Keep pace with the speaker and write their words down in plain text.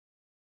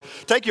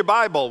Take your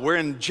Bible. We're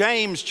in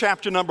James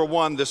chapter number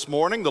 1 this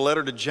morning, the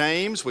letter to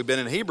James. We've been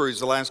in Hebrews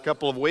the last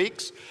couple of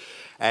weeks.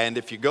 And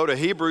if you go to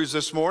Hebrews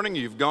this morning,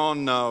 you've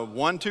gone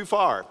one too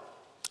far.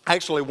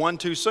 Actually, one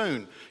too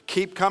soon.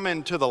 Keep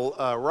coming to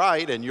the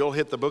right and you'll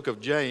hit the book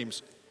of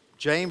James.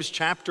 James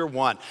chapter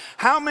 1.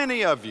 How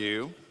many of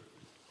you,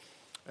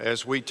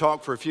 as we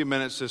talk for a few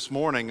minutes this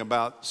morning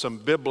about some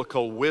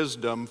biblical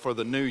wisdom for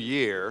the new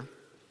year,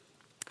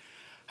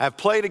 have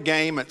played a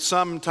game at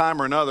some time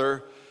or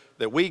another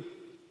that we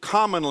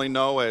commonly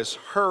know as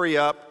hurry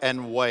up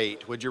and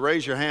wait? Would you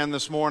raise your hand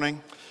this morning?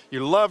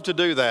 You love to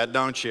do that,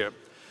 don't you?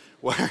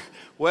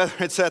 Whether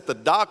it's at the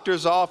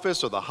doctor's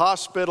office or the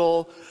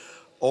hospital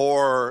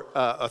or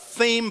a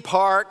theme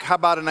park, how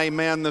about an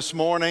amen this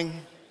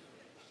morning?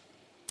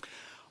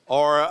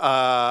 Or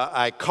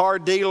a car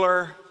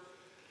dealer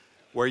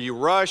where you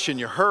rush and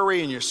you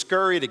hurry and you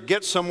scurry to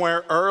get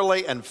somewhere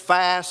early and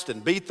fast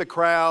and beat the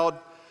crowd,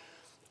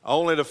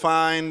 only to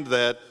find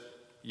that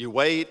you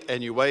wait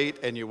and you wait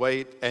and you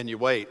wait and you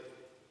wait.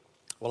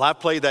 Well, I've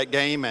played that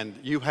game and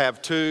you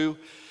have too,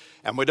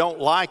 and we don't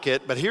like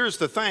it. But here's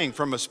the thing,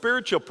 from a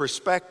spiritual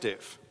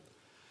perspective,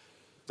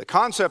 the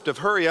concept of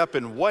hurry up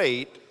and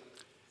wait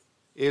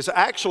is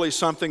actually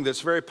something that's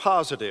very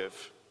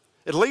positive,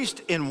 at least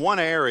in one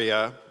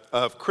area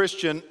of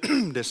Christian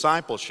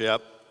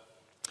discipleship,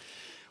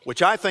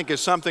 which I think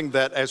is something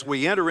that as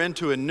we enter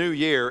into a new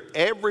year,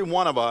 every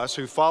one of us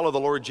who follow the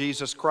Lord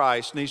Jesus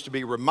Christ needs to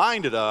be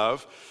reminded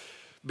of,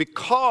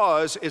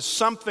 because it's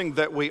something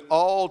that we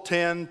all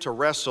tend to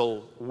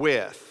wrestle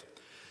with.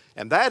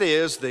 And that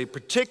is the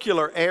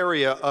particular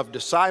area of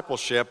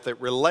discipleship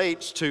that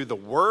relates to the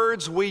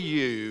words we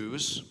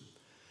use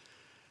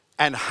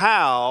and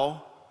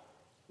how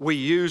we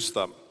use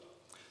them.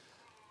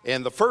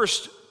 In the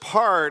first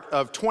part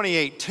of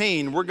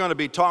 2018, we're going to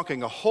be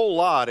talking a whole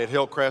lot at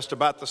Hillcrest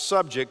about the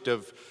subject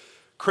of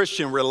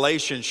Christian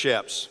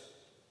relationships.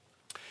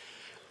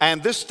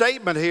 And this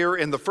statement here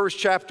in the first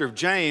chapter of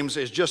James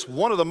is just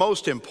one of the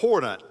most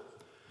important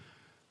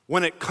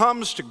when it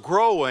comes to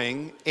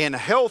growing in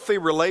healthy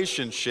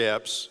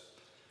relationships,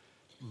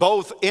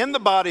 both in the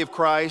body of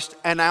Christ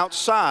and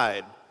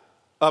outside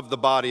of the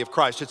body of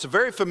Christ. It's a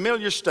very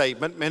familiar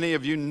statement. Many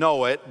of you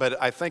know it,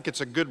 but I think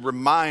it's a good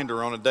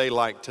reminder on a day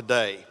like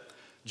today.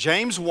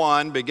 James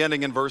 1,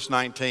 beginning in verse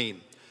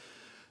 19.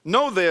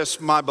 Know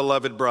this, my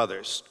beloved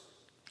brothers.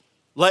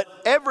 Let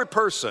every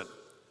person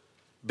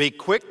be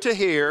quick to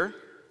hear,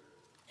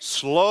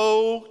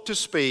 slow to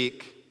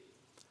speak,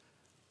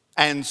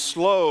 and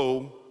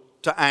slow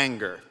to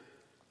anger.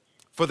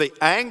 For the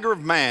anger of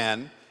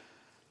man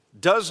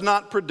does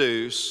not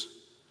produce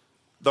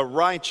the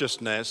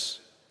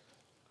righteousness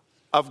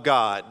of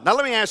God. Now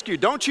let me ask you,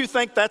 don't you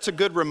think that's a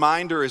good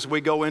reminder as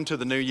we go into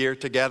the new year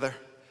together?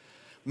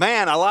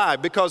 Man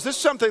alive, because this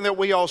is something that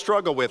we all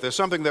struggle with. It's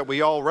something that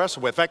we all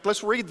wrestle with. In fact,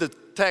 let's read the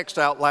text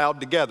out loud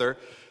together.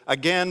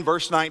 Again,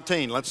 verse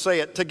 19. Let's say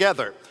it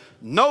together.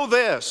 Know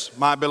this,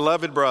 my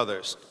beloved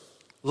brothers.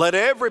 Let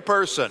every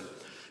person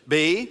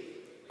be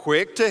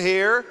quick to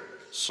hear,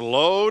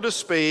 slow to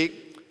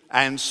speak,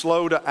 and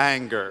slow to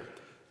anger.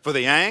 For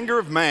the anger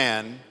of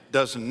man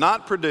does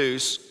not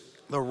produce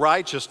the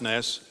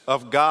righteousness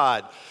of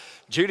God.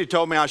 Judy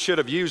told me I should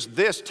have used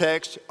this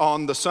text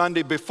on the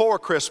Sunday before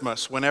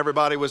Christmas when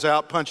everybody was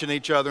out punching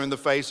each other in the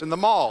face in the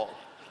mall.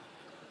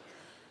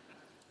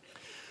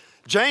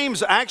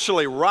 James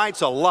actually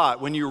writes a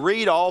lot. When you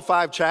read all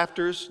 5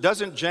 chapters,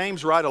 doesn't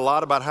James write a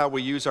lot about how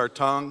we use our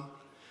tongue?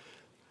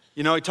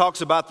 You know, he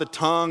talks about the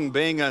tongue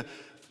being a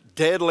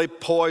deadly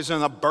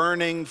poison, a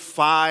burning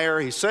fire.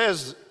 He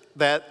says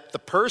that the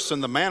person,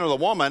 the man or the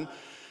woman,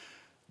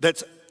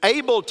 that's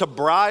able to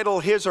bridle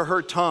his or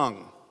her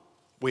tongue.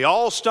 We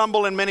all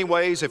stumble in many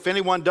ways. If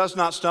anyone does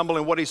not stumble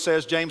in what he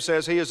says, James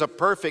says he is a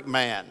perfect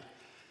man,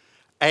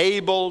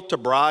 able to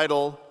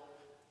bridle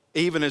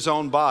even his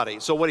own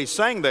body. So what he's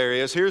saying there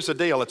is, here's the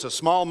deal. It's a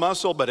small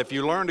muscle, but if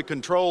you learn to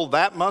control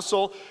that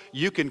muscle,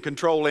 you can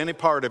control any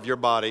part of your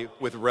body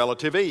with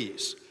relative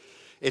ease.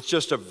 It's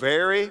just a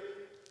very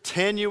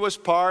tenuous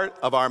part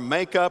of our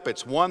makeup.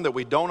 It's one that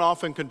we don't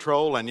often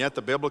control, and yet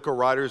the biblical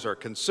writers are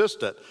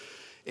consistent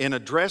in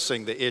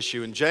addressing the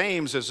issue. And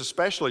James is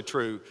especially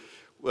true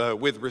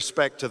with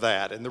respect to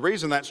that. And the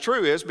reason that's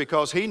true is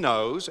because he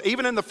knows,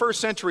 even in the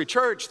first century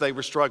church, they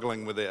were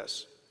struggling with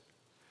this.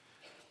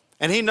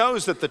 And he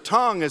knows that the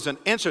tongue is an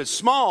instrument. It's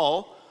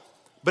small,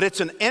 but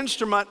it's an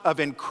instrument of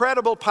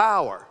incredible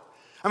power.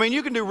 I mean,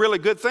 you can do really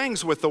good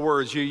things with the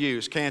words you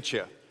use, can't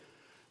you?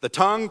 The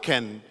tongue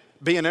can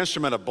be an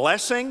instrument of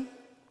blessing.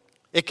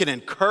 It can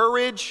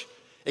encourage.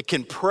 It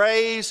can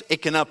praise.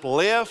 It can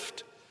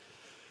uplift.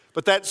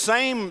 But that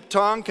same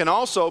tongue can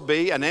also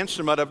be an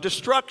instrument of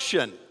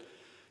destruction.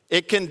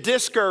 It can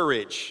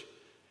discourage.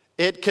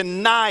 It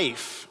can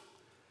knife.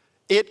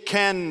 It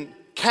can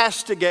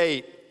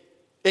castigate.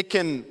 It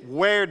can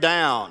wear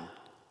down,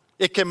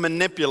 it can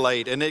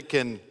manipulate, and it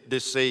can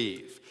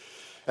deceive.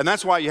 And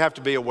that's why you have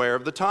to be aware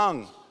of the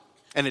tongue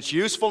and its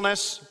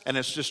usefulness and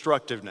its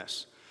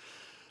destructiveness.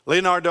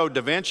 Leonardo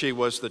da Vinci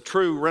was the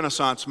true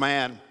Renaissance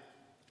man.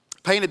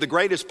 painted the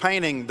greatest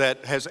painting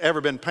that has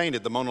ever been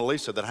painted, the Mona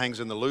Lisa that hangs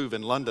in the Louvre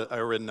in London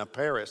or in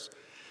Paris.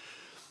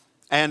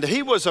 And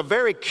he was a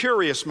very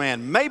curious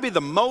man, maybe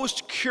the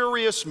most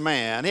curious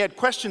man. He had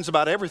questions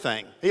about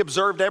everything. He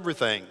observed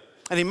everything.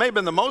 And he may have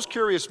been the most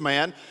curious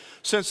man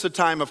since the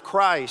time of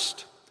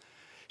Christ.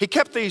 He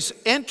kept these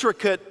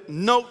intricate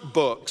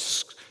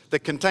notebooks that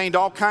contained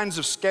all kinds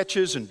of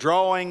sketches and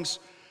drawings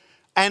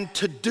and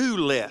to-do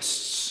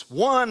lists.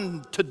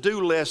 One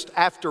to-do list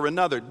after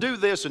another. Do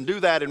this and do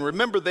that and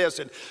remember this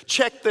and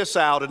check this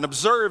out and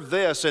observe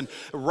this and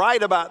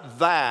write about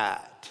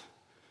that.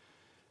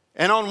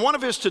 And on one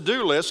of his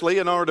to-do lists,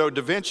 Leonardo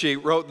da Vinci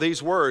wrote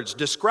these words,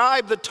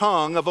 "Describe the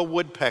tongue of a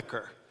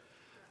woodpecker."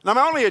 Now,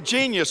 only a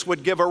genius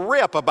would give a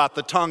rip about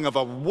the tongue of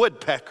a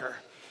woodpecker.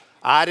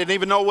 I didn't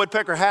even know a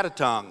woodpecker had a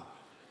tongue.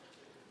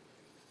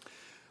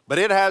 But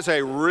it has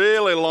a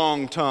really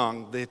long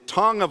tongue. The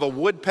tongue of a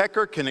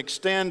woodpecker can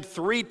extend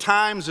 3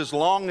 times as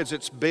long as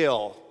its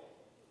bill.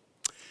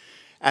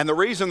 And the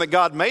reason that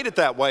God made it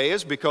that way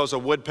is because a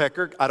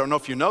woodpecker, I don't know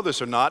if you know this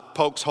or not,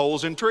 pokes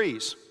holes in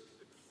trees.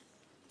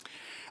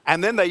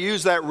 And then they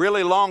use that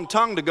really long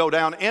tongue to go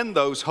down in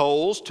those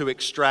holes to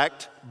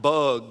extract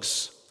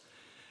bugs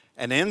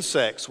and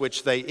insects,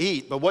 which they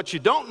eat. But what you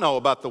don't know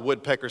about the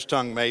woodpecker's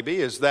tongue maybe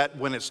is that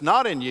when it's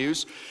not in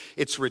use,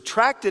 it's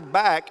retracted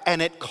back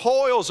and it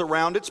coils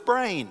around its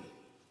brain.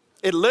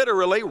 It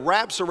literally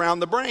wraps around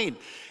the brain.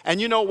 And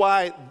you know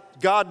why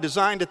God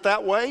designed it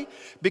that way?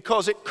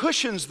 Because it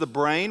cushions the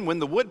brain when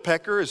the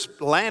woodpecker is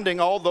landing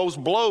all those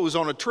blows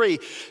on a tree.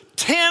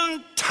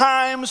 10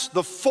 times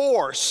the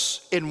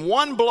force in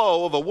one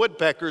blow of a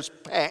woodpecker's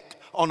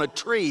peck on a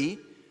tree,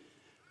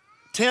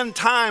 10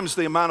 times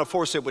the amount of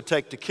force it would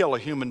take to kill a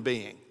human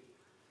being.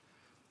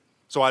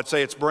 So I'd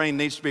say its brain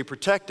needs to be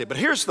protected. But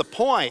here's the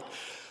point.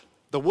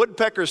 The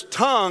woodpecker's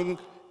tongue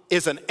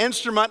is an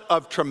instrument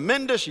of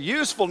tremendous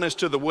usefulness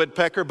to the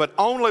woodpecker, but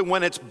only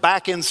when it's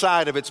back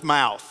inside of its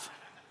mouth.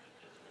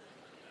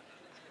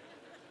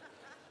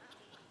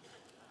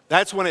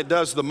 That's when it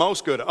does the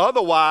most good.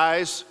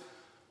 Otherwise,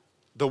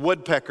 the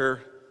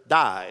woodpecker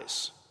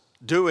dies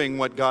doing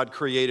what God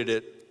created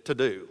it to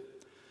do.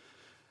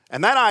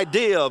 And that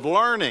idea of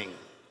learning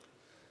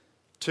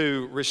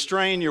to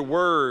restrain your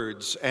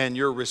words and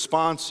your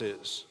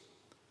responses,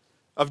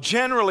 of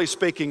generally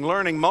speaking,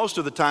 learning most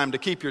of the time to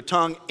keep your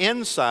tongue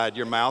inside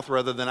your mouth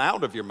rather than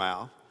out of your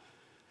mouth,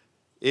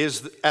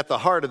 is at the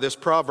heart of this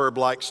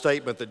proverb-like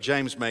statement that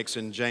James makes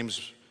in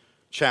James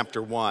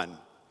chapter 1.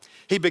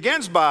 He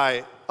begins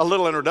by a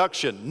little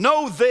introduction.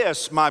 Know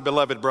this, my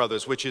beloved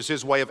brothers, which is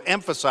his way of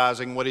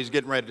emphasizing what he's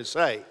getting ready to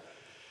say.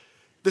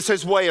 This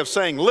is his way of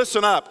saying,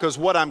 listen up, because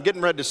what I'm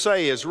getting ready to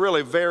say is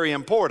really very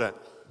important.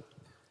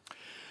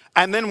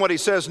 And then what he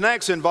says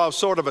next involves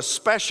sort of a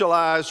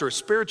specialized or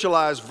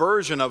spiritualized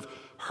version of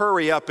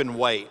hurry up and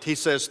wait. He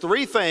says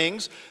 3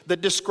 things that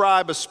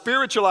describe a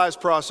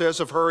spiritualized process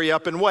of hurry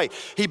up and wait.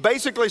 He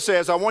basically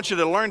says, I want you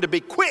to learn to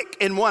be quick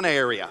in one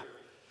area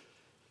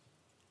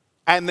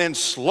and then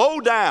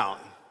slow down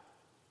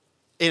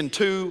in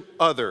 2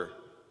 other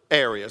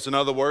areas. In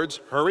other words,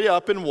 hurry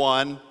up in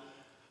one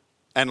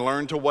and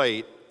learn to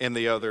wait in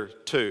the other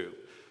 2.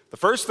 The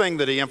first thing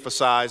that he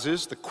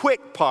emphasizes, the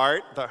quick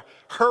part, the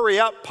hurry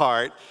up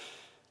part,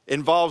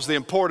 involves the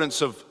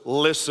importance of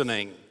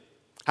listening.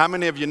 How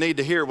many of you need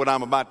to hear what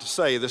I'm about to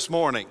say this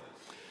morning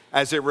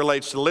as it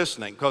relates to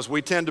listening? Because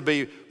we tend to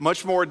be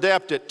much more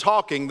adept at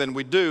talking than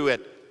we do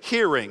at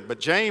hearing. But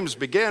James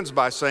begins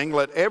by saying,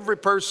 let every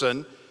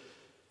person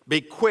be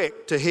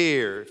quick to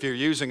hear. If you're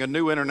using a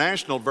New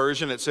International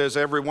Version, it says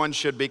everyone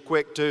should be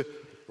quick to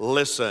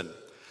listen.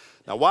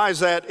 Now, why is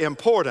that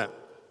important?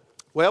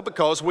 Well,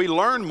 because we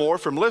learn more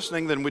from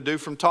listening than we do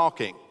from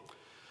talking.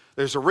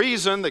 There's a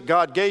reason that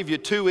God gave you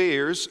 2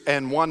 ears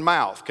and 1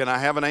 mouth. Can I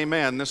have an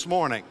amen this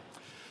morning?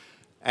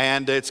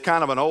 And it's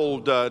kind of an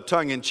old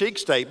tongue-in-cheek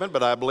statement,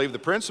 but I believe the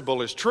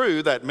principle is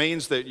true. That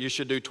means that you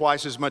should do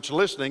twice as much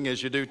listening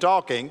as you do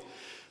talking.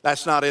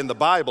 That's not in the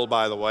Bible,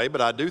 by the way,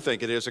 but I do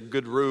think it is a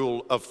good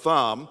rule of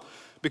thumb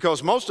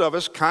because most of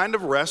us kind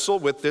of wrestle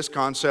with this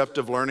concept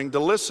of learning to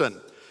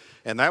listen.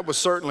 And that was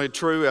certainly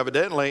true,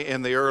 evidently,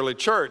 in the early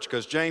church,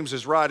 because James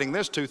is writing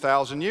this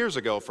 2,000 years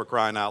ago, for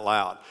crying out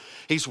loud.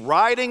 He's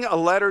writing a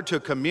letter to a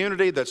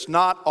community that's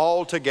not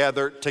all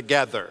together.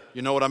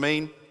 You know what I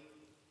mean?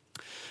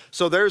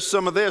 So there's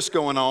some of this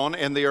going on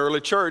in the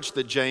early church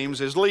that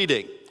James is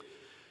leading.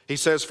 He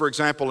says, for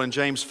example, in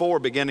James 4,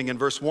 beginning in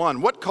verse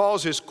 1, what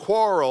causes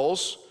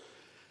quarrels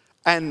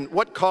and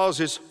what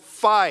causes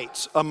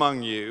fights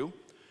among you?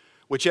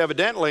 Which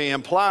evidently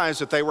implies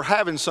that they were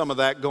having some of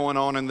that going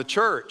on in the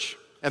church.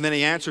 And then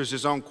he answers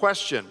his own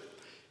question.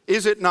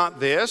 Is it not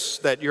this,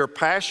 that your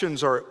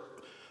passions are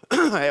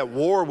at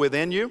war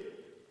within you?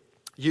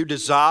 You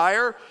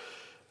desire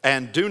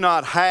and do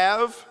not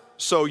have,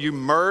 so you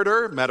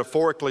murder,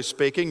 metaphorically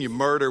speaking, you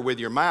murder with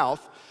your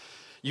mouth.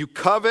 You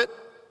covet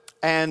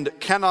and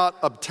cannot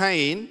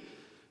obtain,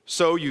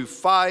 so you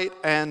fight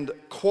and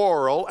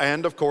quarrel.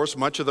 And of course,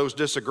 much of those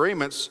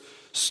disagreements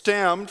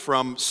stemmed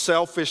from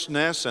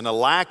selfishness and a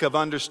lack of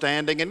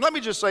understanding. And let me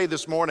just say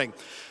this morning,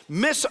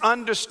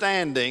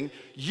 misunderstanding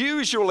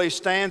usually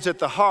stands at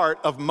the heart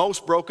of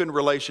most broken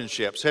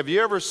relationships. Have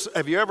you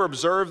ever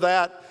observed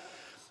that?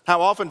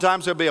 How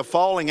oftentimes there'll be a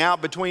falling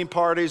out between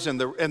parties, and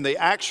the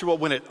actual,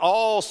 when it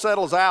all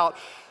settles out,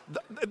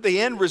 the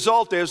end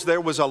result is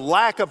there was a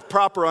lack of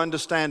proper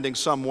understanding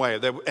some way.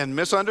 And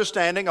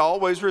misunderstanding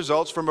always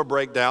results from a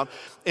breakdown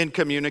in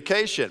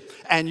communication.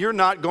 And you're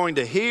not going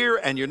to hear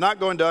and you're not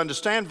going to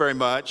understand very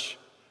much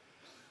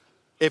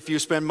if you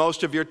spend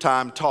most of your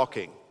time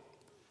talking.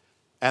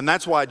 And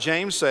that's why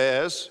James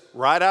says,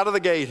 right out of the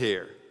gate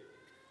here,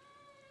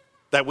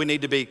 that we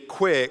need to be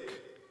quick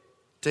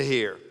to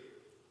hear.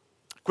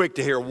 Quick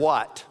to hear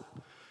what?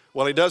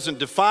 Well, he doesn't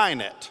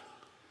define it.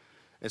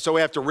 And so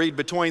we have to read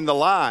between the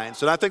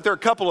lines. And I think there are a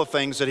couple of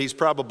things that he's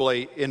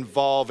probably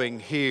involving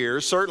here.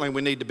 Certainly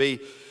we need to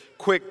be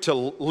quick to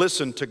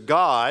listen to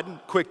God,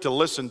 quick to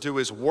listen to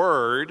His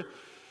Word.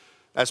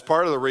 That's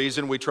part of the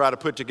reason we try to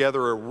put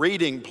together a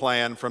reading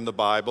plan from the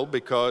Bible,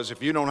 because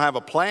if you don't have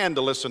a plan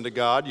to listen to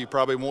God, you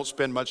probably won't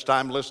spend much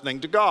time listening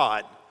to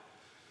God.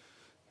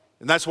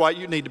 And that's why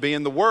you need to be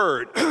in the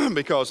Word,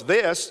 because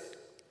this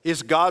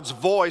is God's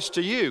voice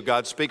to you.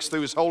 God speaks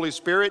through His Holy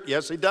Spirit.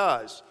 Yes, He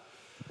does.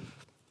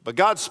 But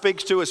God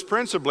speaks to us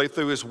principally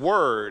through His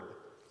Word.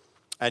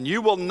 And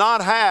you will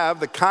not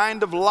have the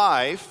kind of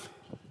life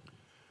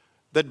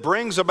that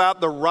brings about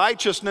the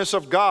righteousness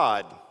of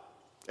God,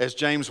 as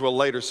James will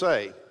later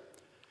say,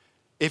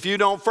 if you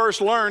don't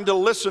first learn to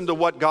listen to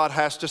what God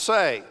has to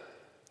say.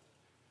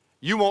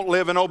 You won't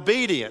live in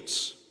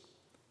obedience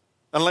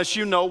unless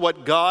you know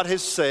what God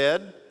has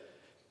said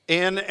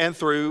in and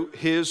through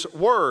His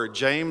Word.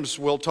 James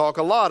will talk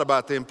a lot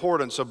about the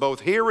importance of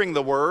both hearing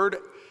the Word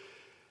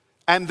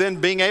and then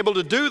being able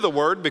to do the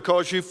Word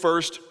because you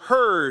first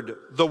heard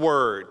the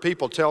Word.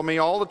 People tell me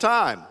all the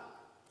time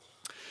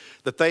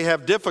that they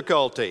have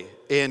difficulty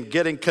in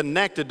getting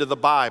connected to the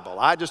Bible.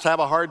 I just have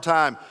a hard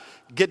time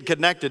getting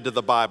connected to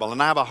the Bible,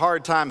 and I have a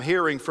hard time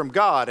hearing from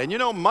God. And you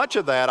know, much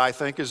of that, I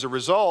think, is a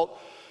result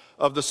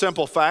of the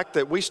simple fact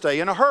that we stay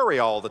in a hurry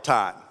all the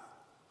time.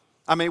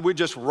 I mean, we're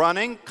just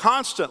running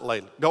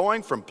constantly,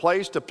 going from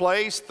place to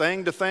place,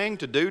 thing to thing,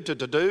 to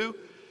do.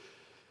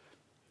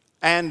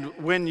 And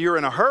when you're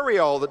in a hurry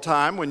all the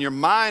time, when your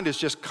mind is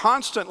just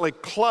constantly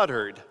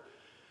cluttered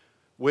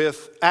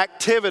with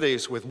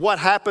activities, with what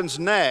happens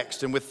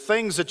next, and with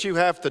things that you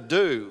have to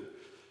do,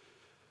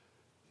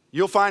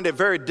 you'll find it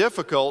very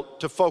difficult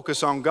to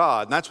focus on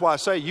God. And that's why I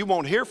say you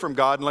won't hear from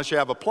God unless you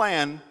have a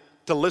plan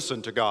to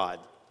listen to God.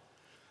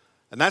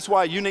 And that's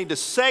why you need to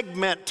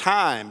segment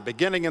time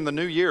beginning in the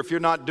new year if you're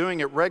not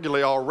doing it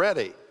regularly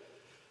already.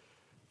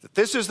 That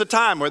this is the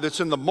time, whether it's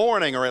in the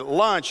morning or at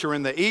lunch or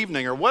in the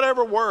evening or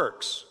whatever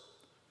works.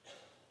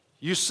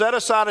 You set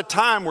aside a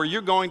time where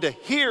you're going to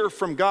hear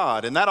from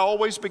God, and that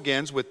always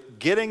begins with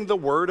getting the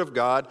Word of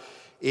God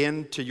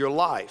into your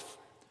life.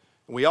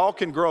 We all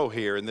can grow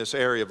here in this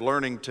area of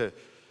learning to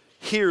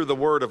hear the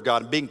Word of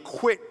God and being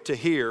quick to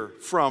hear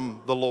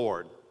from the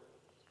Lord.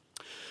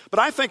 But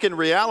I think in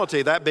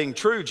reality, that being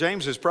true,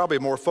 James is probably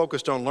more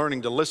focused on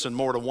learning to listen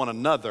more to one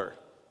another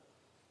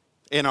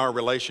in our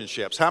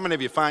relationships. How many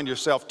of you find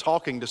yourself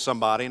talking to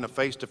somebody in a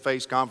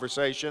face-to-face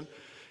conversation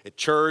at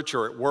church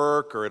or at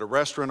work or at a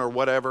restaurant or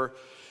whatever,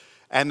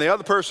 and the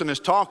other person is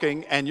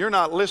talking and you're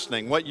not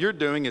listening? What you're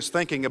doing is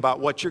thinking about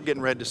what you're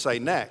getting ready to say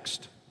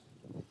next.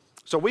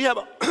 So we have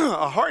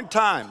a hard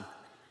time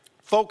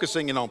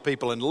focusing in on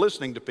people and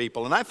listening to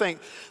people, and I think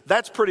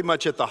that's pretty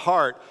much at the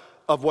heart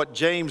of what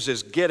James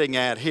is getting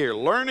at here.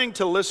 Learning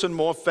to listen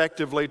more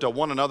effectively to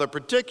one another,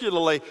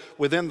 particularly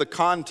within the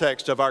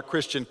context of our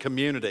Christian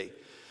community.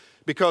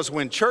 Because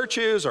when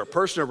churches or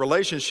personal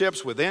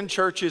relationships within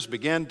churches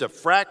begin to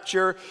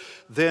fracture,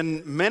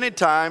 then many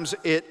times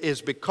it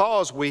is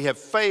because we have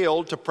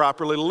failed to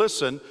properly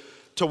listen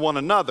to one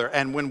another.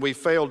 And when we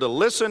fail to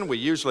listen, we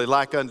usually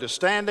lack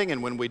understanding.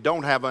 And when we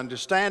don't have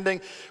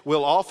understanding,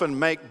 we'll often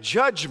make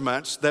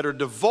judgments that are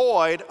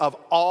devoid of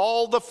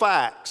all the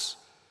facts.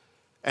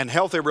 And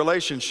healthy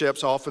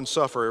relationships often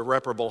suffer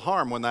irreparable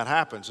harm when that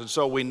happens. And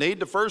so we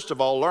need to, first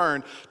of all,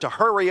 learn to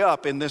hurry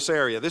up in this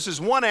area. This is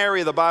one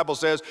area the Bible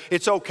says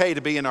it's okay to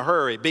be in a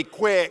hurry. Be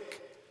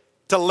quick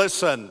to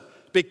listen.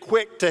 Be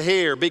quick to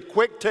hear. Be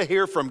quick to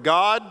hear from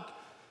God.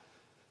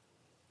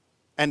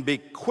 And be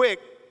quick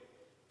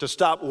to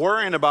stop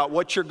worrying about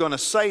what you're going to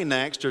say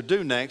next or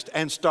do next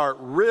and start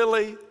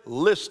really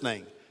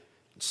listening,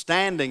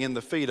 standing in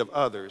the feet of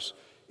others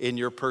in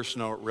your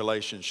personal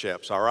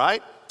relationships, all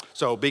right?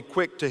 So be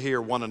quick to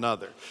hear one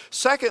another.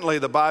 Secondly,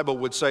 the Bible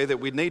would say that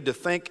we need to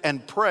think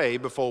and pray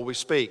before we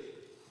speak.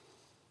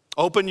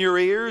 Open your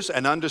ears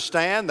and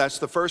understand. That's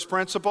the first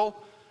principle.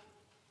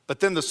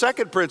 But then the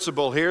second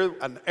principle here,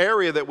 an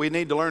area that we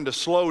need to learn to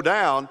slow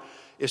down,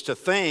 is to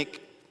think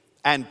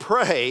and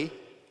pray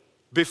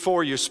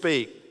before you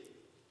speak.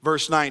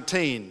 Verse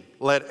 19,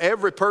 let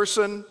every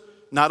person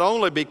not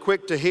only be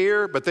quick to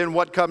hear, but then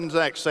what comes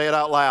next? Say it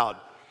out loud.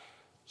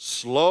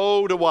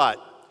 Slow to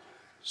what?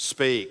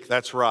 Speak.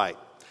 That's right.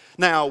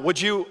 Now, would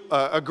you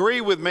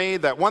agree with me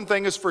that one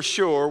thing is for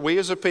sure, we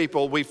as a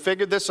people, we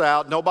figured this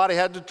out, nobody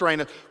had to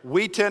train us,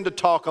 we tend to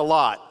talk a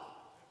lot.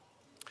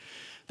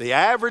 The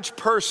average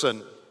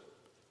person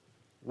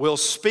will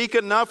speak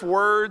enough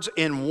words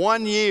in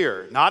 1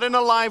 year, not in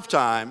a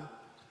lifetime,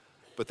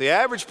 but the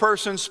average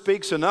person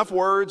speaks enough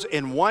words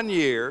in 1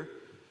 year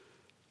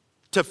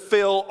to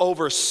fill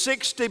over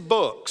 60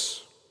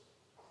 books,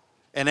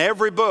 and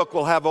every book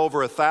will have over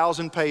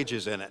 1,000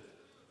 pages in it.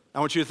 I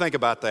want you to think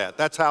about that.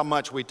 That's how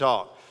much we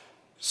talk.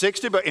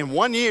 60, but in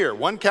 1 year,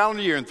 1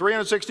 calendar year, in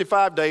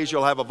 365 days,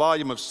 you'll have a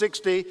volume of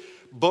 60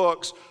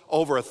 books,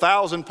 over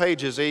 1,000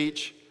 pages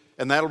each,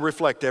 and that'll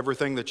reflect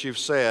everything that you've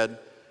said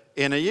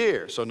in a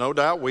year. So no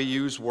doubt we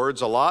use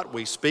words a lot.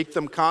 We speak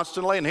them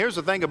constantly. And here's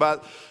the thing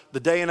about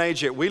the day and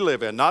age that we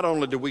live in. Not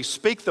only do we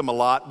speak them a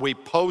lot, we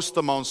post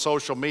them on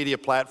social media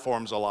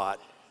platforms a lot.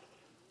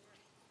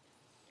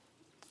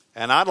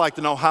 And I'd like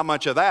to know how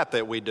much of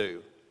that we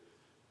do.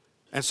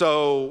 And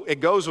so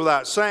it goes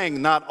without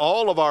saying, not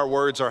all of our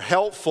words are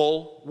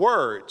helpful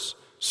words.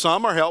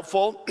 Some are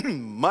helpful,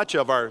 much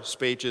of our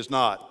speech is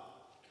not.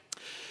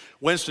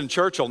 Winston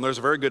Churchill, and there's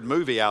a very good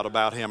movie out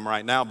about him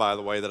right now, by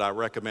the way, that I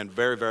recommend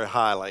very, very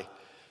highly.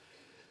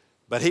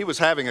 But he was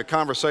having a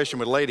conversation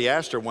with Lady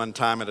Astor one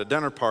time at a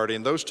dinner party,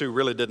 and those two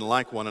really didn't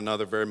like one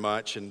another very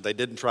much, and they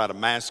didn't try to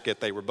mask it.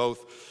 They were both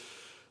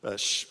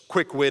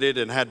quick-witted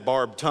and had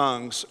barbed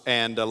tongues,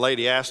 and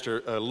Lady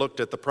Astor looked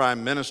at the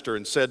Prime Minister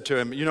and said to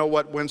him, "You know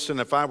what, Winston,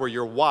 if I were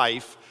your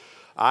wife,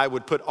 I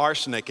would put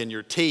arsenic in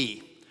your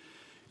tea."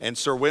 And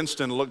Sir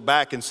Winston looked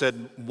back and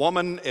said,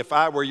 "Woman, if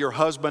I were your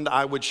husband,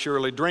 I would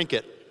surely drink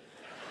it."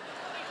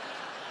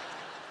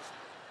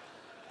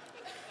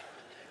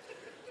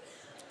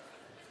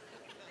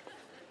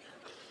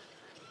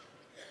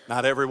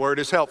 Not every word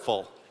is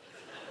helpful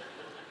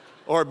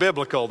or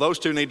biblical. Those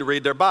two need to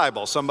read their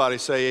Bible. Somebody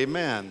say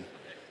amen.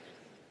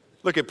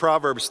 Look at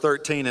Proverbs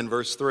 13 and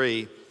verse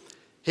 3.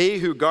 He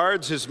who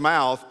guards his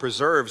mouth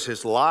preserves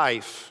his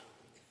life.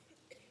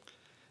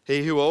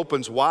 He who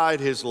opens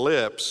wide his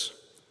lips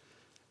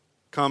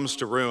comes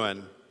to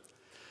ruin.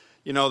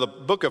 You know, the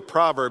book of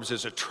Proverbs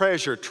is a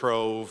treasure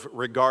trove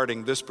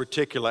regarding this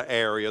particular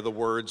area, the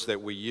words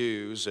that we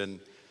use. And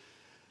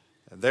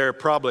there are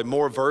probably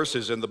more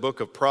verses in the book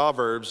of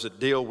Proverbs that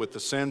deal with the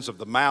sins of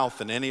the mouth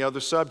than any other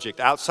subject,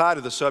 outside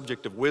of the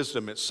subject of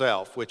wisdom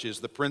itself, which is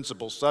the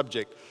principal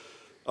subject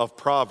of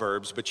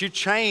Proverbs. But you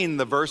chain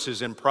the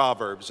verses in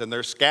Proverbs, and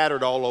they're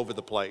scattered all over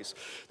the place.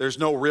 There's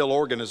no real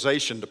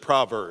organization to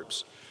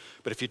Proverbs.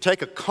 But if you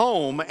take a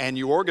comb and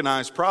you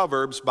organize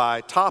Proverbs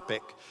by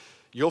topic,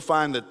 you'll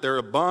find that there are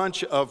a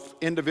bunch of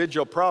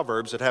individual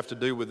Proverbs that have to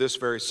do with this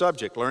very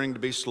subject, learning to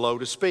be slow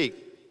to speak.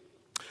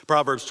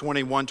 Proverbs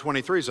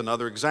 21:23 is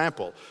another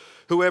example.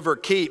 Whoever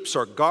keeps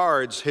or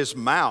guards his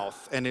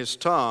mouth and his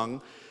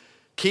tongue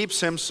keeps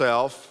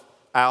himself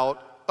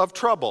out of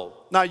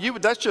trouble. Now,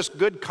 that's just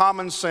good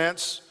common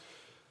sense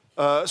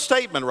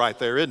statement right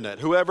there, isn't it?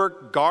 Whoever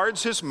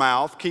guards his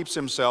mouth keeps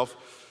himself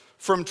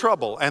from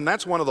trouble. And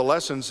that's one of the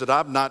lessons that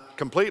I've not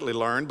completely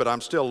learned, but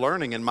I'm still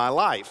learning in my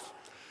life.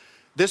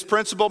 This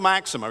principle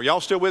maxim, are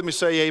y'all still with me?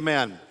 Say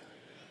amen.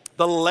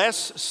 The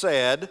less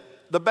said,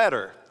 the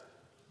better.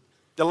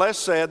 The less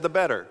said, the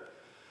better.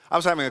 I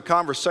was having a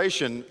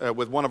conversation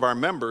with one of our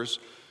members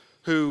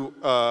who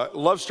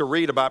loves to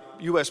read about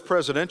U.S.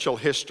 presidential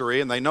history,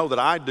 and they know that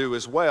I do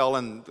as well.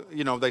 And,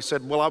 you know, they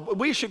said, well,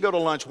 we should go to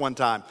lunch one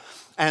time.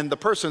 And the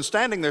person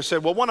standing there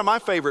said, well, one of my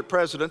favorite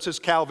presidents is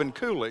Calvin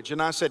Coolidge.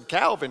 And I said,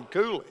 Calvin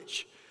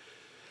Coolidge?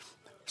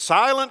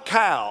 Silent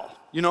Cal.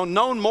 You know,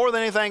 known more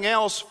than anything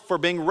else for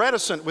being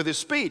reticent with his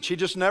speech. He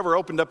just never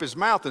opened up his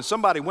mouth. And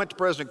somebody went to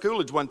President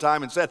Coolidge one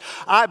time and said,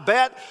 I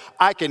bet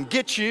I can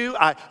get you,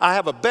 I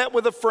have a bet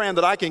with a friend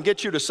that I can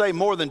get you to say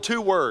more than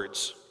 2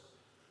 words.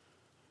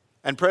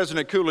 And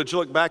President Coolidge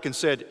looked back and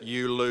said,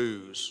 you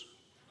lose.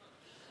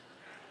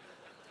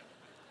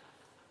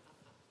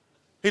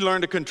 He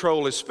learned to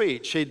control his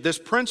speech. This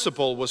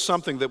principle was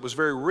something that was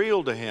very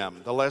real to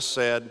him. The less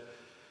said,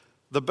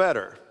 the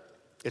better.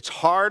 It's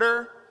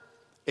harder.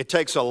 It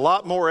takes a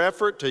lot more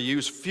effort to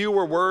use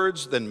fewer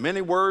words than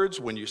many words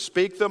when you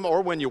speak them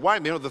or when you write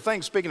them. You know, the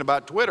thing, speaking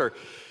about Twitter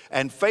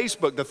and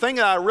Facebook, the thing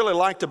that I really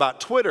liked about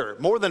Twitter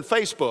more than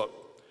Facebook,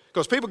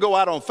 because people go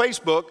out on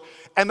Facebook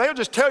and they'll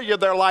just tell you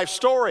their life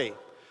story.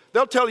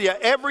 They'll tell you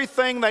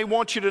everything they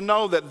want you to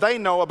know that they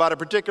know about a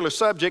particular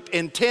subject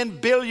in 10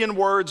 billion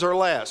words or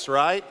less,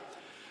 right?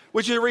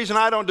 Which is the reason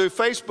I don't do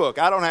Facebook.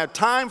 I don't have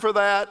time for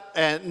that,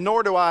 and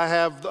nor do I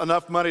have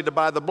enough money to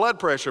buy the blood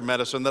pressure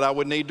medicine that I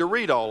would need to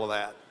read all of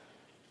that.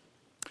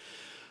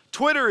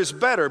 Twitter is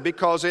better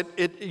because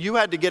you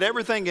had to get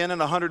everything in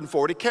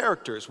 140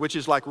 characters, which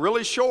is like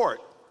really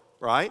short,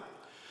 right?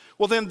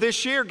 Well, then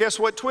this year, guess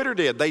what Twitter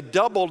did? They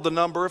doubled the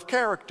number of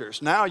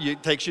characters. Now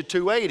it takes you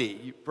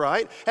 280,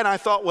 right? And I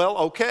thought, well,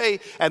 okay,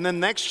 and then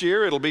next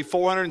year it'll be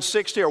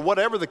 460 or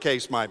whatever the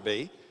case might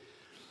be.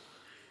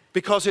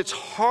 Because it's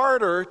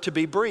harder to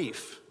be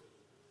brief.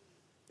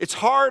 It's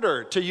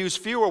harder to use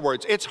fewer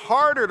words. It's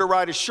harder to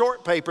write a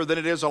short paper than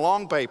it is a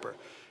long paper.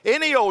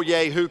 Any old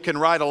yahoo can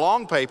write a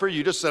long paper.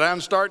 You just sit down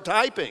and start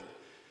typing.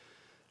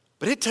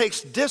 But it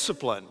takes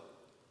discipline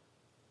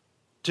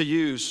to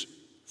use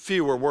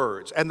fewer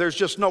words. And there's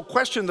just no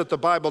question that the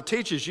Bible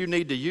teaches you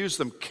need to use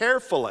them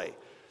carefully.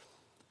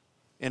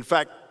 In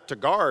fact, to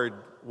guard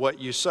what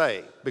you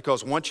say,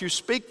 because once you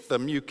speak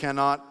them, you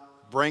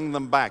cannot bring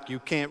them back. You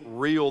can't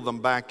reel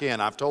them back in.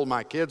 I've told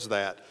my kids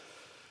that,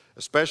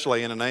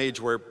 especially in an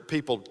age where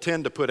people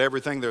tend to put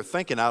everything they're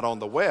thinking out on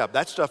the web.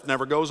 That stuff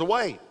never goes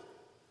away.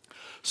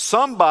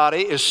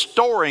 Somebody is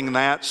storing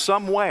that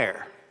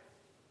somewhere.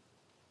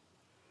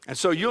 And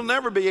so you'll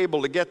never be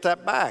able to get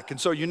that back. And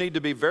so you need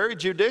to be very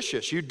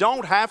judicious. You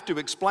don't have to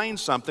explain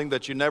something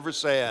that you never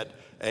said.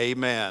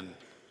 Amen.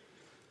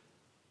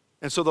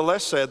 And so the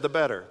less said, the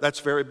better.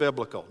 That's very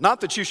biblical. Not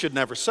that you should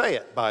never say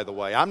it, by the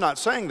way. I'm not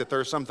saying that there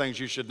are some things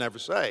you should never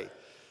say.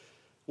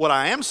 What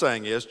I am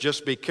saying is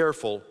just be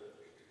careful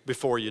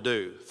before you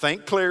do.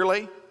 Think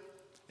clearly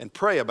and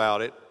pray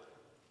about it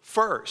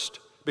first.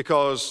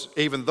 Because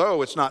even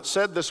though it's not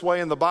said this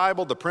way in the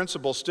Bible, the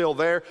principle's still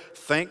there.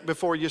 Think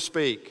before you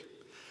speak.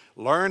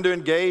 Learn to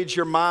engage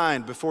your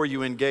mind before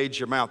you engage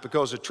your mouth.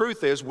 Because the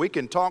truth is, we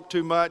can talk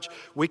too much.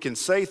 We can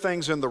say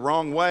things in the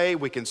wrong way.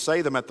 We can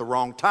say them at the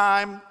wrong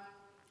time,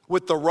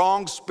 with the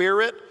wrong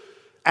spirit,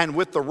 and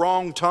with the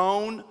wrong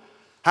tone.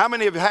 How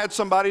many have had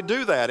somebody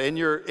do that in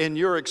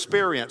your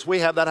experience? We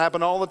have that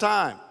happen all the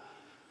time.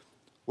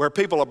 Where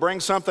people will bring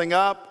something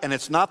up and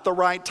it's not the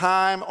right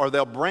time, or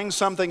they'll bring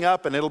something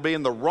up and it'll be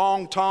in the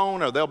wrong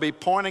tone, or they'll be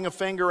pointing a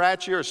finger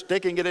at you or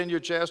sticking it in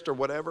your chest or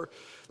whatever.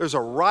 There's a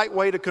right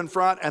way to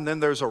confront, and then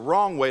there's a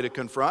wrong way to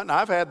confront. And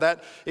I've had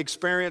that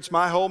experience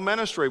my whole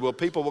ministry, where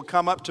people will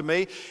come up to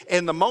me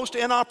in the most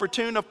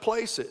inopportune of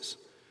places,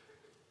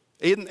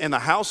 in the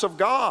house of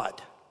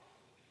God,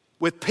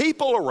 with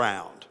people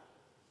around,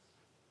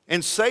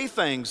 and say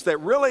things that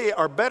really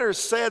are better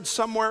said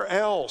somewhere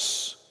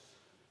else.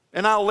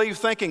 And I'll leave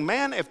thinking,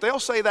 man, if they'll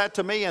say that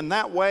to me in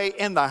that way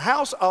in the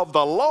house of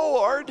the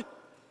Lord,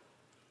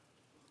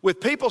 with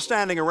people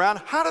standing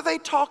around, how do they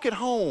talk at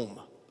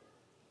home?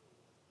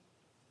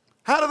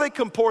 How do they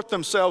comport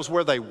themselves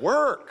where they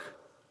work?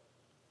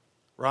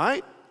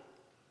 Right?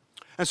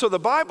 And so the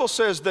Bible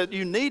says that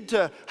you need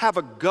to have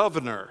a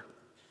governor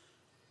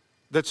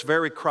that's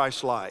very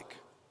Christ-like.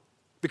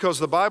 Because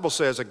the Bible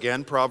says,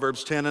 again,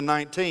 Proverbs 10 and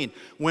 19,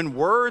 when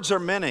words are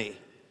many,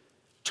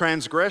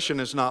 transgression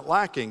is not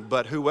lacking,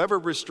 but whoever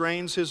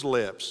restrains his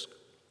lips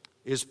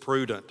is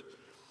prudent.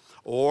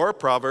 Or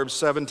Proverbs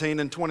 17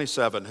 and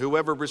 27,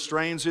 whoever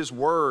restrains his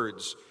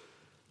words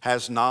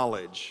has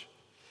knowledge.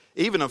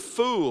 Even a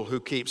fool who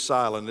keeps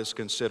silent is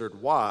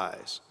considered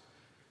wise.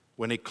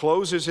 When he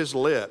closes his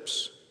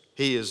lips,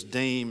 he is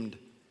deemed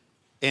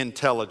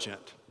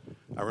intelligent.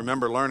 I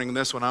remember learning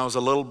this when I was a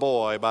little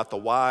boy about the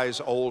wise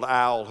old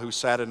owl who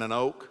sat in an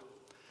oak.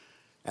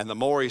 And the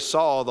more he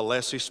saw, the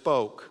less he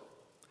spoke.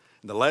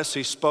 And the less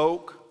he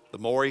spoke, the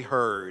more he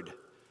heard.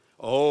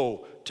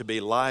 Oh, to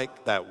be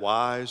like that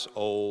wise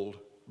old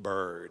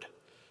bird.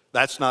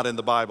 That's not in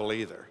the Bible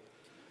either.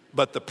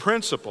 But the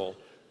principle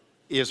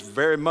is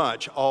very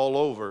much all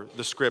over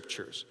the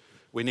Scriptures.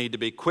 We need to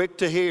be quick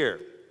to hear,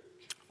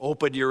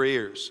 open your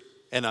ears,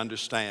 and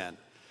understand.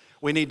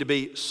 We need to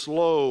be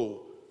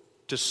slow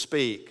to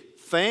speak.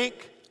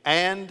 Think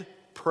and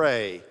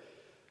pray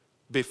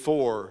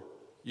before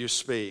you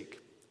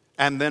speak.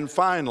 And then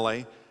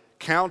finally,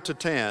 count to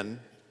 10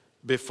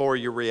 before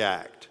you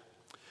react.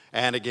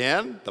 And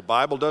again, the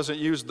Bible doesn't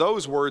use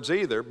those words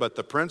either, but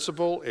the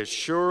principle is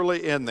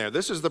surely in there.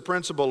 This is the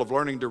principle of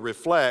learning to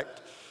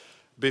reflect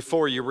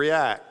before you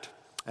react.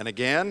 And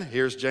again,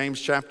 here's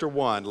James chapter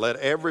 1. Let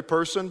every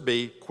person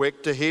be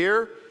quick to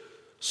hear,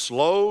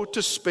 slow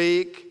to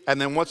speak, and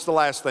then what's the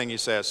last thing he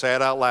says? Say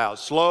it out loud.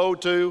 Slow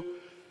to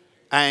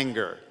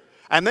anger.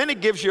 And then he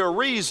gives you a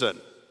reason.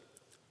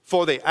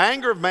 For the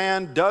anger of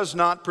man does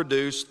not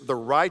produce the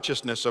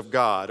righteousness of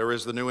God. Or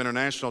as the New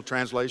International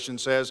Translation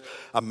says,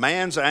 a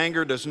man's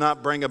anger does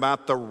not bring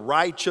about the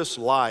righteous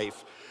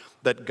life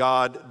that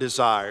God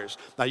desires.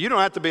 Now, you don't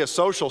have to be a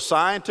social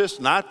scientist,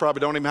 and I probably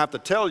don't even have to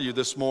tell you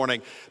this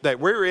morning that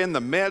we're in the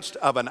midst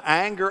of an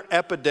anger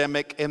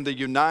epidemic in the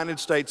United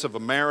States of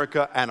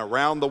America and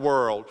around the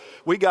world.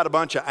 We got a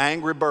bunch of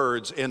angry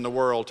birds in the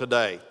world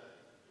today.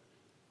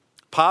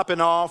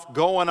 Popping off,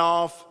 going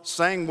off,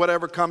 saying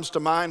whatever comes to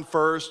mind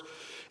first.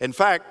 In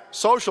fact,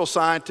 social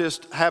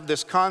scientists have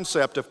this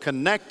concept of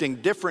connecting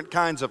different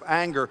kinds of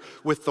anger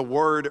with the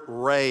word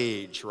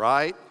rage,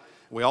 right?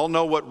 We all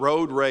know what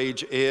road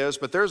rage is,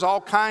 but there's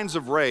all kinds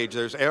of rage.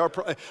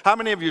 How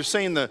many of you have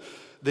seen the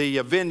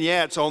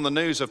vignettes on the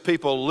news of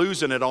people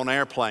losing it on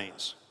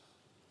airplanes?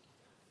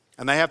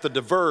 And they have to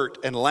divert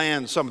and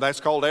land that's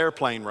called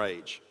airplane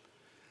rage.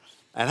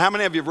 And how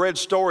many of you have read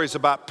stories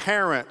about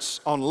parents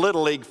on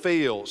Little League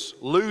fields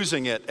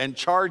losing it and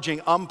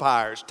charging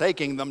umpires,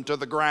 taking them to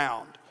the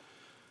ground?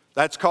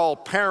 That's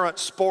called parent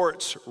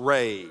sports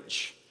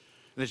rage.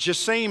 And it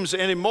just seems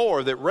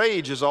anymore that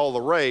rage is all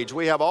the rage.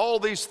 We have all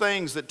these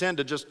things that tend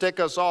to just tick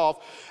us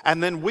off,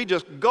 and then we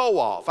just go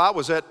off. I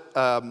was at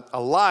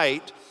a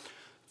light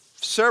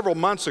several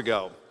months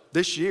ago,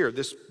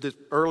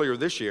 earlier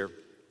this year,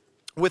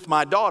 with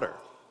my daughter.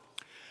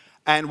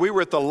 And we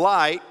were at the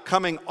light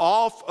coming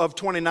off of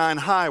 29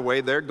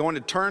 Highway. They're going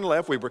to turn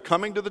left. We were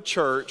coming to the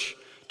church,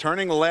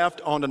 turning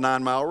left onto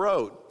 9 Mile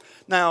Road.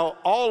 Now,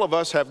 all of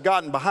us have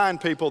gotten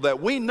behind people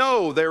that we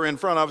know they're in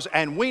front of us,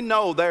 and we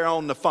know they're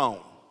on the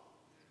phone,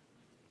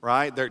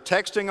 right? They're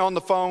texting on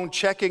the phone,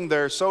 checking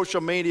their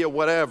social media,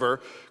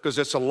 whatever, because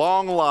it's a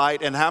long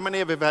light. And how many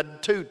of you have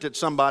had to toot that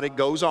somebody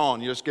goes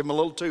on? You just give them a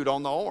little toot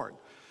on the horn.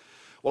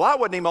 Well, I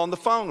wasn't even on the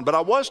phone, but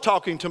I was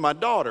talking to my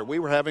daughter. We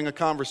were having a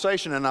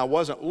conversation, and I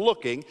wasn't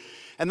looking.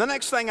 And the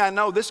next thing I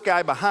know, this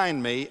guy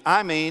behind me,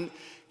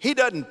 he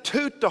doesn't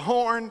toot the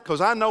horn,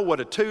 because I know what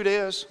a toot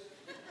is.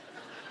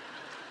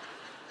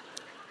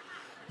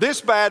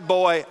 This bad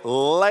boy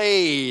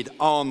laid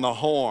on the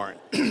horn.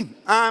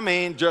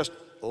 Just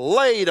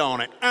laid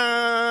on it.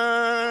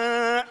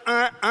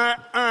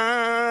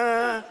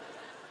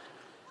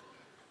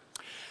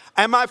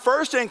 And my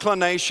first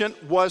inclination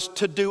was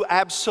to do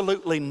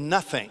absolutely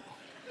nothing.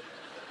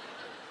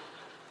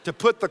 To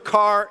put the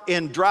car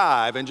in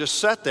drive and just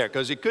sit there,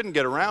 because he couldn't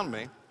get around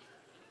me.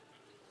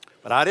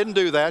 But I didn't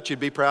do that. You'd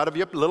be proud of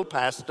your little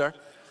pastor.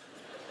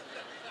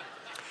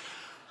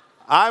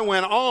 I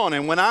went on,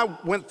 and when I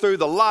went through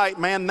the light,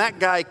 man, that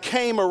guy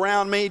came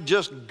around me,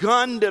 just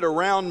gunned it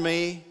around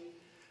me,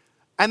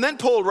 and then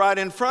pulled right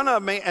in front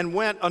of me and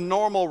went a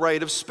normal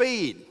rate of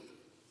speed.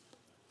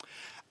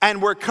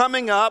 And we're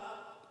coming up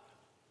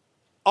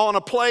on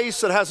a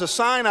place that has a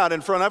sign out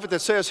in front of it that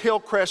says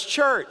Hillcrest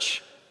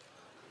Church.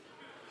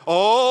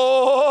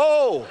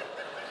 Oh!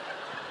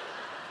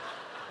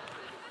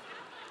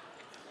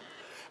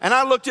 And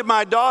I looked at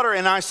my daughter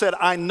and I said,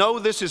 I know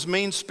this is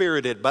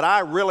mean-spirited, but I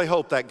really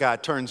hope that guy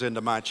turns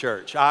into my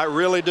church. I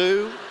really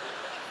do.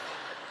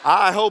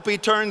 I hope he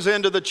turns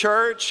into the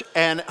church,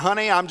 and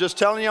honey, I'm just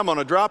telling you, I'm going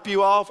to drop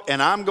you off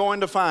and I'm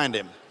going to find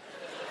him.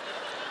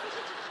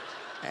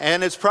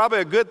 And it's probably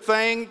a good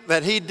thing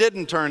that he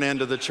didn't turn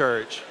into the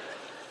church,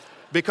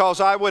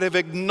 because I would have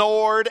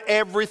ignored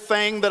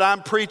everything that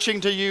I'm preaching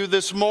to you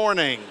this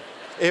morning.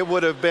 It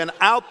would have been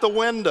out the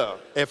window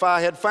if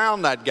I had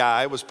found that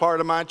guy. It was part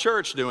of my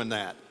church doing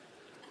that.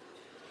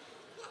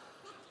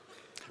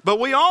 But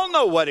we all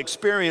know what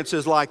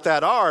experiences like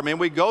that are.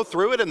 We go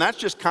through it, and that's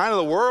just kind of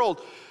the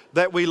world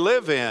that we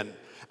live in.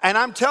 And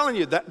I'm telling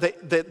you, that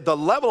the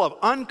level of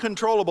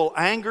uncontrollable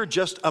anger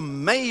just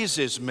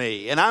amazes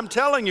me. And I'm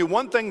telling you,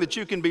 one thing that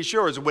you can be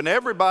sure is when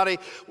everybody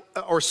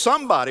or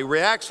somebody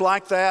reacts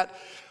like that,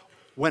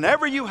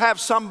 whenever you have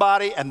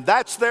somebody and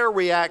that's their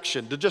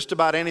reaction to just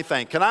about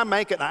anything, can I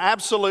make an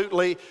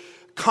absolutely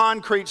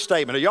concrete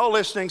statement? Are y'all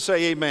listening?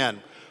 Say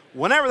amen.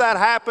 Whenever that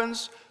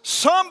happens,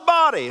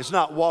 somebody is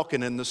not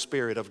walking in the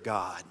Spirit of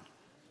God.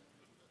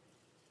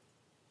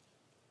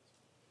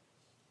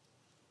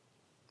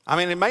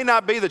 It may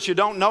not be that you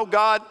don't know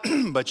God,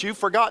 but you've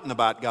forgotten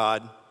about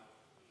God.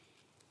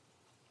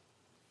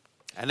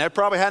 And there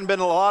probably hadn't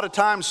been a lot of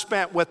time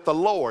spent with the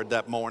Lord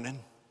that morning.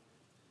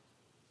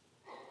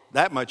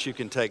 That much you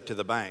can take to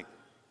the bank.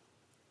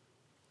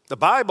 The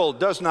Bible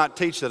does not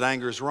teach that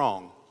anger is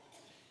wrong.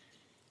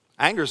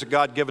 Anger is a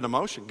God-given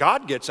emotion.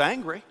 God gets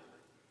angry.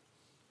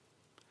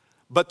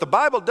 But the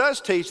Bible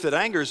does teach that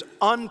anger is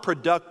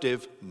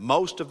unproductive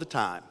most of the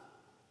time.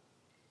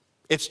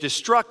 It's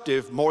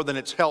destructive more than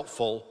it's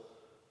helpful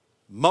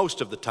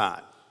most of the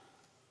time.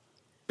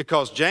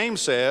 Because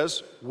James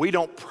says we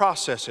don't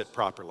process it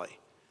properly.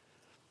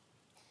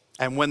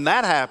 And when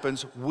that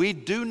happens, we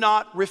do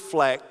not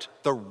reflect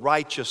the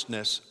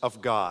righteousness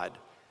of God.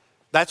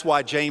 That's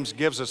why James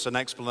gives us an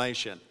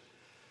explanation.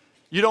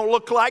 You don't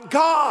look like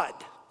God.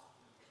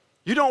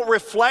 You don't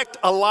reflect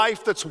a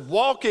life that's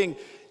walking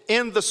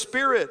in the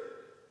Spirit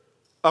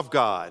of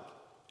God.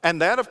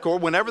 And that, of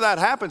course, whenever that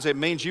happens, it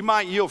means you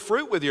might yield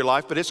fruit with your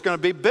life, but it's going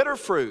to be bitter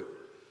fruit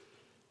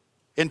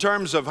in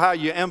terms of how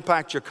you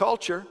impact your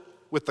culture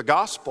with the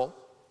gospel.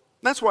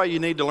 That's why you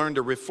need to learn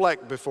to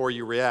reflect before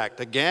you react.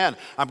 Again,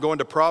 I'm going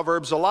to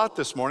Proverbs a lot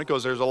this morning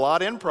because there's a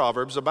lot in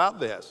Proverbs about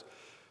this.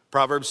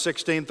 Proverbs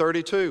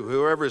 16:32,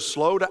 whoever is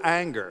slow to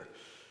anger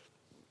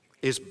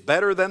is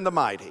better than the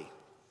mighty,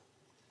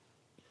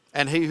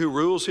 and he who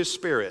rules his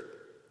spirit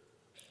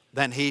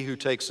than he who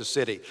takes a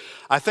city.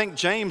 I think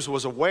James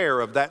was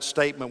aware of that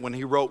statement when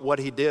he wrote what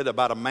he did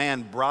about a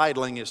man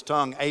bridling his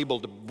tongue,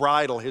 able to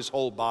bridle his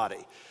whole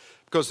body.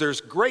 Because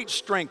there's great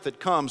strength that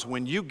comes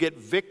when you get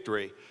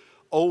victory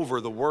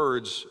over the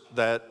words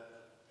that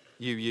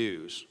you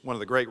use. One of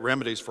the great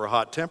remedies for a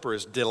hot temper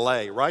is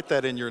delay. Write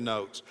that in your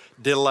notes.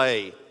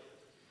 Delay.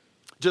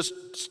 Just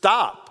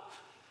stop.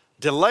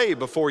 Delay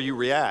before you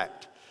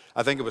react.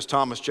 I think it was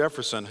Thomas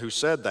Jefferson who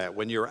said that.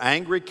 When you're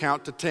angry,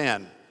 count to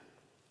 10.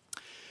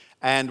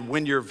 And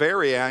when you're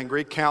very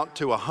angry, count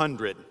to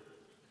 100.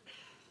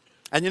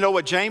 And you know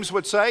what James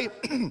would say?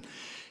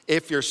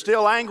 If you're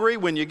still angry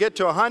when you get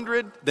to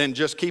 100, then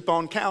just keep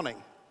on counting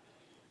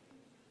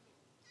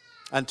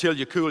until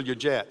you cool your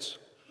jets.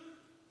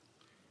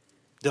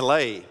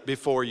 Delay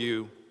before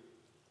you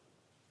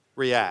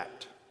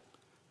react.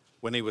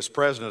 when he was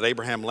president,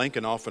 Abraham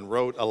Lincoln often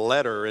wrote a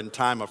letter in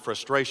time of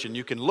frustration.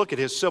 You can look at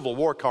his Civil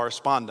War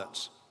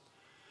correspondence.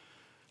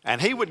 And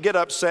he would get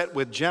upset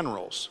with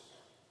generals.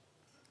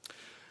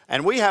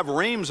 And we have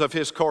reams of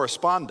his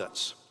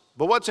correspondence.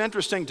 But what's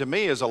interesting to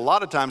me is a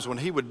lot of times when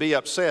he would be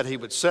upset, he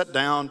would sit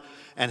down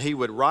and he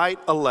would write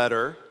a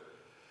letter.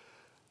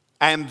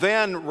 And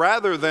then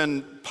rather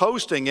than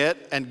posting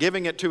it and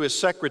giving it to his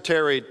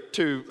secretary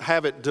to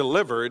have it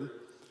delivered,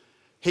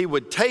 he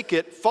would take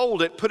it,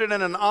 fold it, put it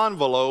in an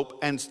envelope,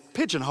 and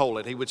pigeonhole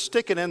it. He would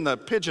stick it in the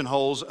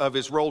pigeonholes of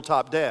his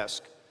roll-top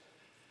desk,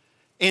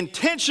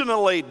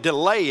 intentionally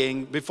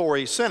delaying before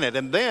he sent it.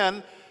 And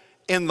then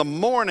in the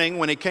morning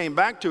when he came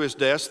back to his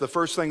desk, the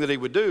first thing that he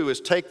would do is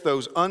take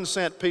those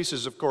unsent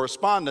pieces of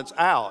correspondence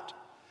out.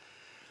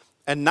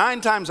 And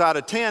 9 times out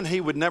of 10,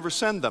 he would never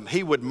send them.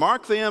 He would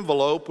mark the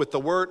envelope with the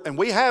word, and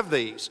we have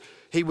these.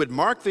 He would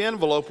mark the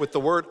envelope with the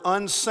word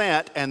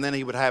unsent, and then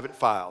he would have it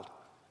filed.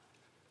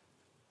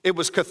 It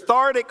was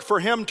cathartic for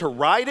him to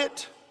write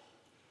it,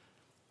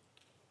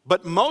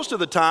 but most of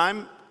the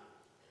time,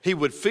 he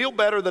would feel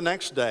better the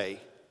next day,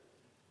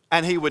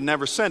 and he would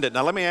never send it.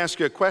 Now, let me ask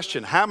you a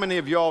question. How many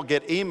of y'all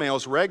get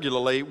emails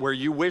regularly where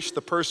you wish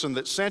the person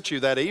that sent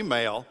you that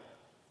email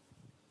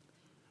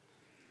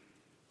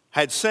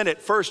had sent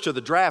it first to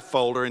the draft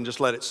folder and just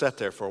let it sit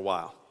there for a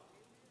while?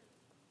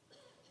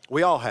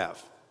 We all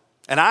have.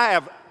 And I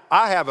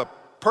have a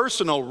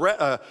personal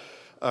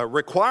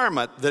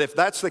requirement that if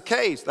that's the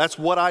case, that's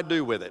what I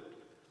do with it.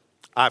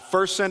 I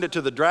first send it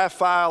to the draft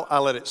file. I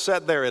let it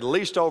sit there at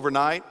least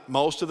overnight.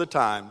 Most of the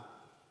time,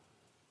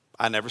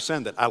 I never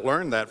send it. I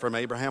learned that from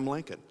Abraham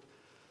Lincoln.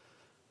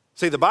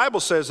 See, the Bible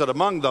says that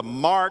among the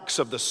marks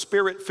of the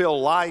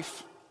Spirit-filled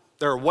life,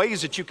 there are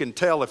ways that you can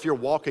tell if you're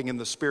walking in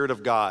the Spirit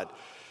of God.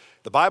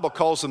 The Bible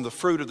calls them the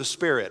fruit of the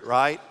Spirit,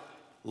 right?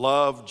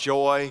 Love,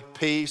 joy,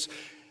 peace.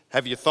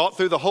 Have you thought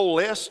through the whole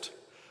list?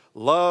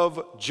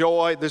 Love,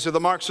 joy. These are the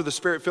marks of the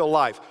Spirit-filled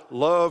life.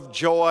 Love,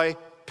 joy,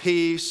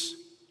 peace,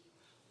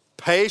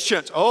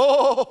 patience.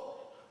 Oh,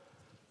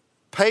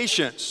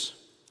 patience.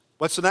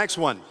 What's the next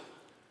one?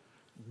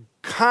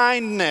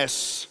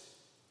 Kindness.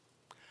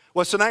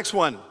 What's the next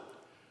one?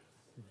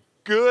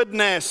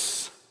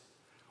 Goodness.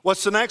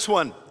 What's the next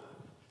one?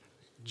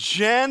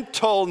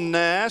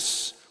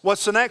 Gentleness.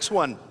 What's the next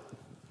one?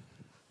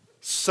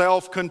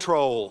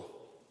 Self-control.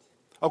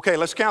 Okay,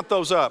 let's count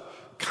those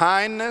up.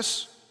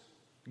 Kindness,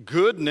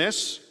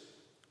 goodness,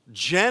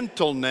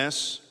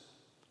 gentleness,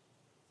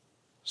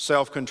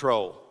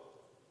 self-control.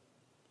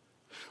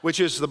 Which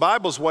is the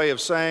Bible's way of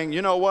saying,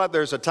 you know what,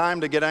 there's a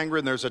time to get angry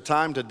and there's a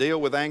time to deal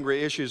with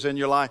angry issues in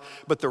your life.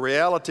 But the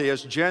reality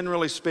is,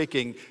 generally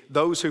speaking,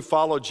 those who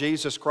follow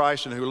Jesus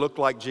Christ and who look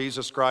like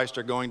Jesus Christ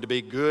are going to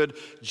be good,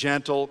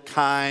 gentle,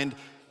 kind,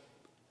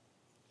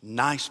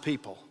 nice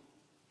people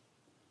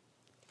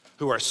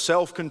who are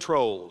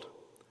self-controlled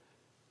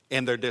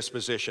in their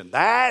disposition.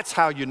 That's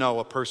how you know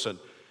a person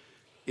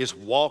is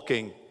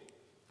walking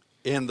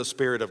in the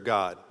Spirit of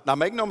God. Now,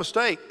 make no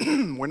mistake,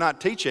 we're not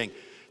teaching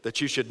that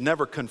you should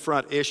never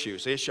confront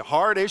issues.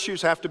 Hard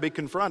issues have to be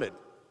confronted.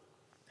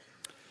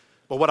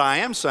 But what I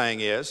am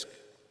saying is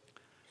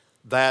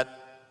that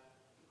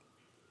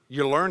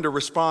you learn to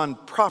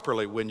respond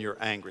properly when you're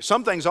angry.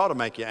 Some things ought to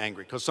make you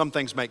angry because some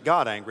things make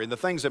God angry. And the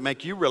things that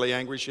make you really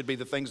angry should be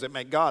the things that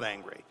make God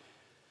angry.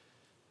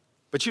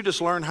 But you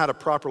just learn how to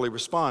properly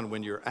respond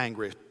when you're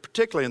angry,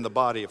 particularly in the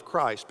body of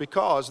Christ,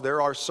 because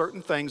there are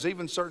certain things,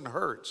 even certain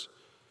hurts,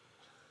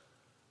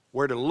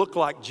 where to look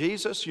like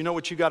Jesus, you know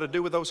what you got to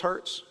do with those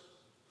hurts?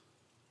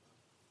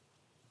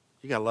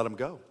 You got to let them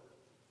go.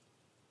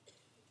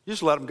 You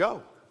just let them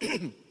go.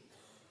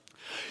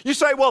 You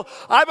say, well,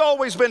 I've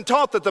always been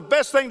taught that the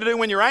best thing to do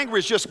when you're angry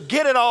is just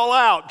get it all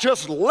out.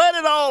 Just let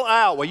it all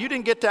out. Well, you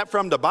didn't get that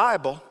from the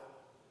Bible,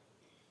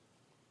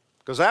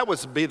 because that would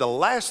be the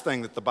last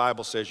thing that the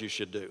Bible says you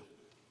should do.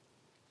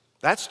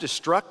 That's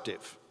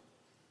destructive.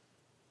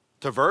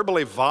 To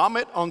verbally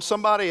vomit on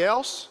somebody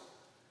else,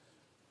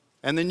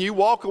 and then you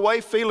walk away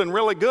feeling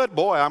really good.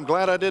 Boy, I'm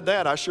glad I did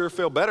that. I sure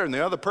feel better. And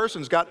the other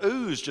person's got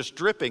ooze just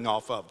dripping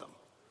off of them.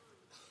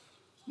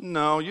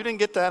 No, you didn't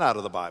get that out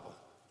of the Bible.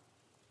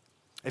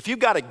 If you've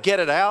got to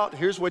get it out,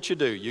 here's what you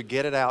do. You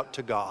get it out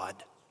to God.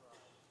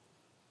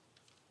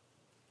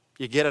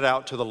 You get it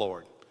out to the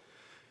Lord.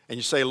 And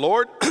you say,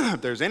 Lord,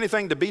 if there's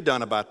anything to be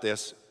done about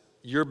this,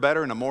 you're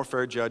better and a more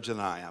fair judge than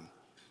I am.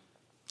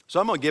 So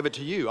I'm going to give it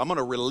to you. I'm going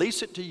to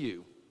release it to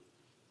you.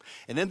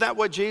 And isn't that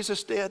what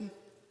Jesus did?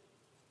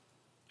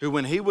 Who,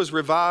 when he was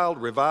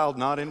reviled, reviled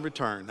not in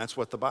return. That's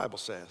what the Bible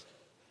says.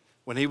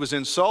 When he was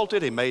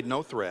insulted, he made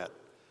no threat.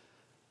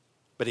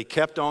 But he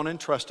kept on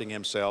entrusting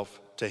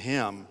himself to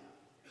him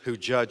who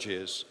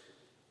judges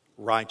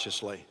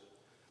righteously.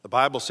 The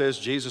Bible says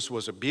Jesus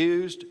was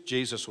abused,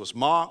 Jesus was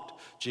mocked,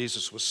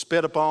 Jesus was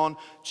spit upon,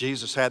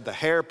 Jesus had the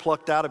hair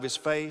plucked out of his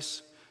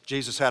face,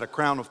 Jesus had a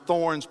crown of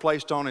thorns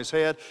placed on his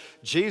head,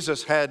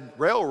 Jesus had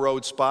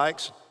railroad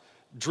spikes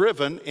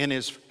driven in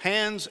his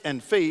hands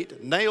and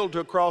feet, nailed to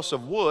a cross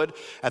of wood.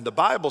 And the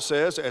Bible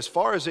says, as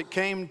far as it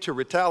came to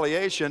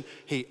retaliation,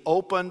 he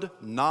opened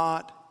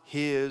not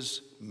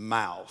his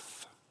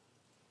mouth.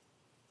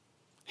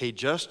 He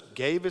just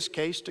gave his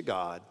case to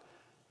God,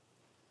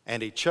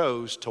 and he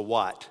chose to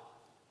what?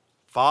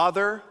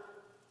 Father,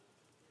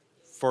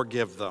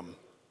 forgive them,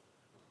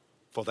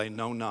 for they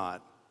know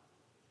not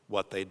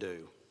what they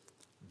do.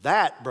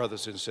 That,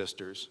 brothers and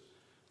sisters,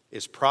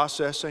 is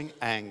processing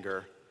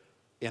anger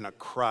in a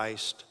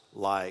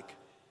Christ-like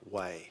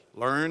way.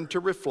 Learn to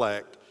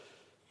reflect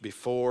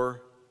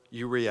before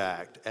you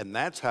react. And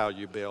that's how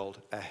you build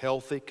a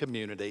healthy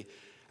community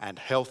and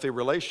healthy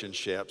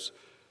relationships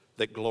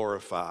that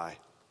glorify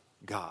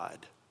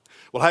God.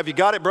 Well, have you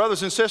got it,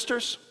 brothers and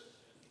sisters?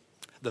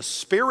 The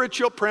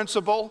spiritual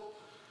principle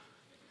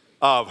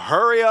of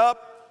hurry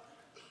up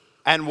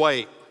and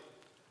wait.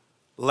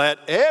 Let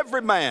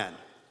every man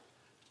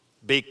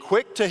be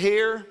quick to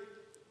hear,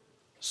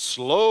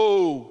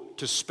 slow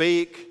to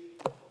speak,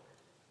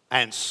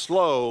 and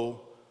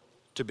slow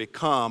to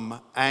become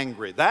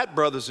angry. That,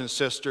 brothers and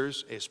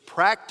sisters, is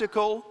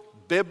practical,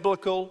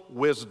 biblical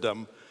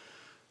wisdom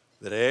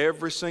that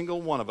every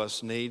single one of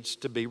us needs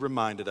to be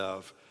reminded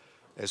of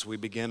as we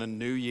begin a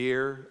new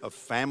year of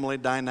family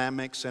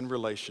dynamics and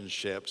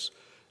relationships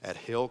at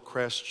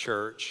Hillcrest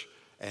Church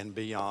and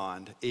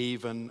beyond,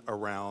 even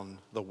around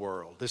the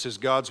world. This is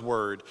God's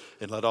word,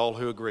 and let all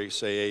who agree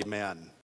say amen.